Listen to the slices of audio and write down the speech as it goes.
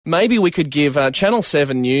maybe we could give Channel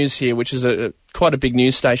 7 News here, which is quite a big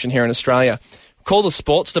news station here in Australia, call the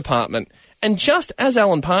sports department and just as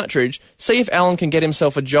Alan Partridge, see if Alan can get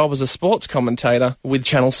himself a job as a sports commentator with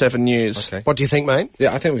Channel 7 News. Okay. What do you think, mate?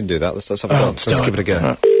 Yeah, I think we can do that. Let's have a go. Let's give it a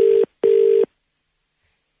go.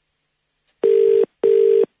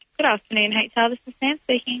 Good afternoon, HR. This is Sam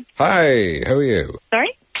speaking. Hi, who are you?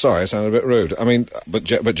 Sorry? Sorry, I sounded a bit rude. I mean, but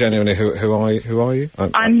genuinely, who are you?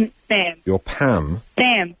 I'm Sam. You're Pam?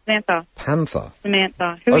 Sam. Samantha. Panther?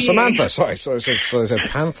 Samantha. Who are you? Samantha. Sorry, I said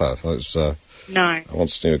Panther. It was, no. I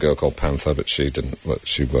once knew a girl called Panther, but she didn't.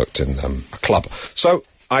 She worked in a club. So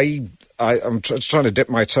I'm trying to dip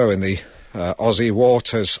my toe in the Aussie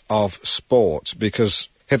waters of sport because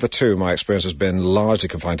hitherto my experience has been largely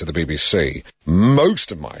confined to the BBC.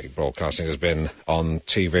 Most of my broadcasting has been on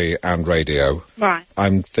TV and radio. Right.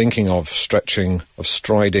 I'm thinking of striding,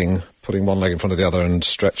 putting one leg in front of the other and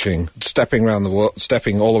stepping all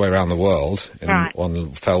the way around the world in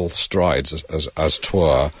one fell strides, as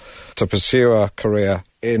 'twere, to pursue a career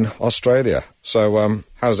in Australia. So,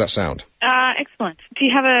 how does that sound? Excellent. Do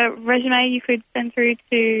you have a resume you could send through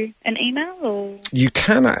to an email, or...? You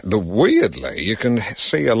can, weirdly, you can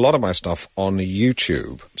see a lot of my stuff on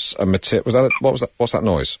YouTube. What's that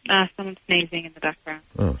noise? Someone sneezing in the background.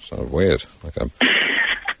 Oh, so weird. Like a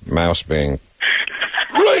mouse being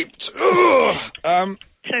raped.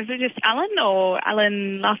 So is it just Alan, or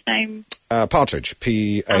Alan last name? Partridge.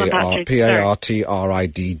 P-A-R-T-R-I-D-G-E.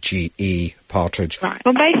 Partridge. Right.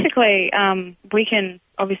 Well, basically, we can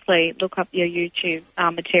obviously look up your YouTube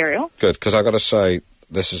material. Good, because I've got to say,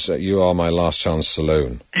 this is you are my last chance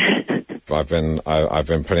saloon. I've been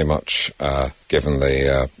pretty much given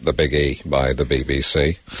the big E by the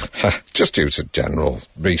BBC, just due to general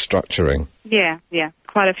restructuring. Yeah,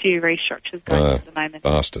 quite a few restructures going on at the moment.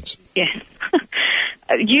 Bastards. Yes.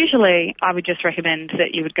 Usually, I would just recommend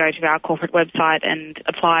that you would go to our corporate website and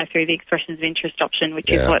apply through the expressions of interest option, which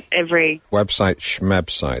is what every... Website,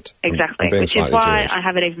 schmebsite. Exactly, which is why I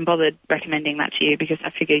haven't even bothered recommending that to you, because I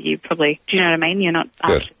figure you probably... Do you know what I mean? You're not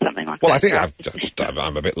after something like that. Well, I think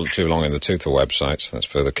I'm a bit too long in the tooth for websites. That's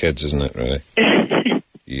for the kids, isn't it, really?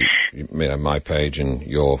 you know, my page and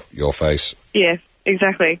your face. Yes.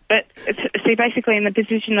 Exactly. But, see, basically in the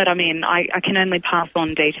position that I'm in, I can only pass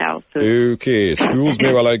on details to... Okay, excuse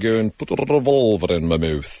me while I go and put a revolver in my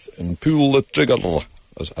mouth and pull the trigger,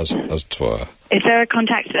 as 'twere. Is there a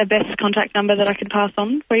best contact number that I can pass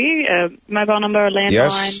on for you? A mobile number, a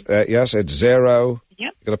landline? Yes, it's 0...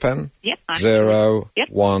 Yep. You got a pen? Yep. 0... Yep.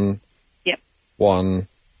 1... Yep. 1...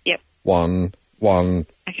 Yep. 1... 1...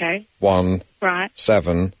 Okay. 1... Right.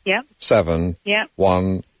 7... Yep. 7... Yep.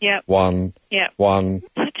 1... Yep. 1... Yep. 1... Is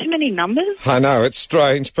that too many numbers? I know, it's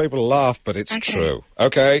strange. People laugh, but it's true.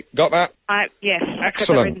 Okay, got that? Yes. Excellent. I've got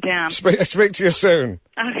that written down. Speak to you soon.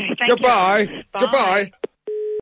 Okay, thank Goodbye. you. Bye. Goodbye.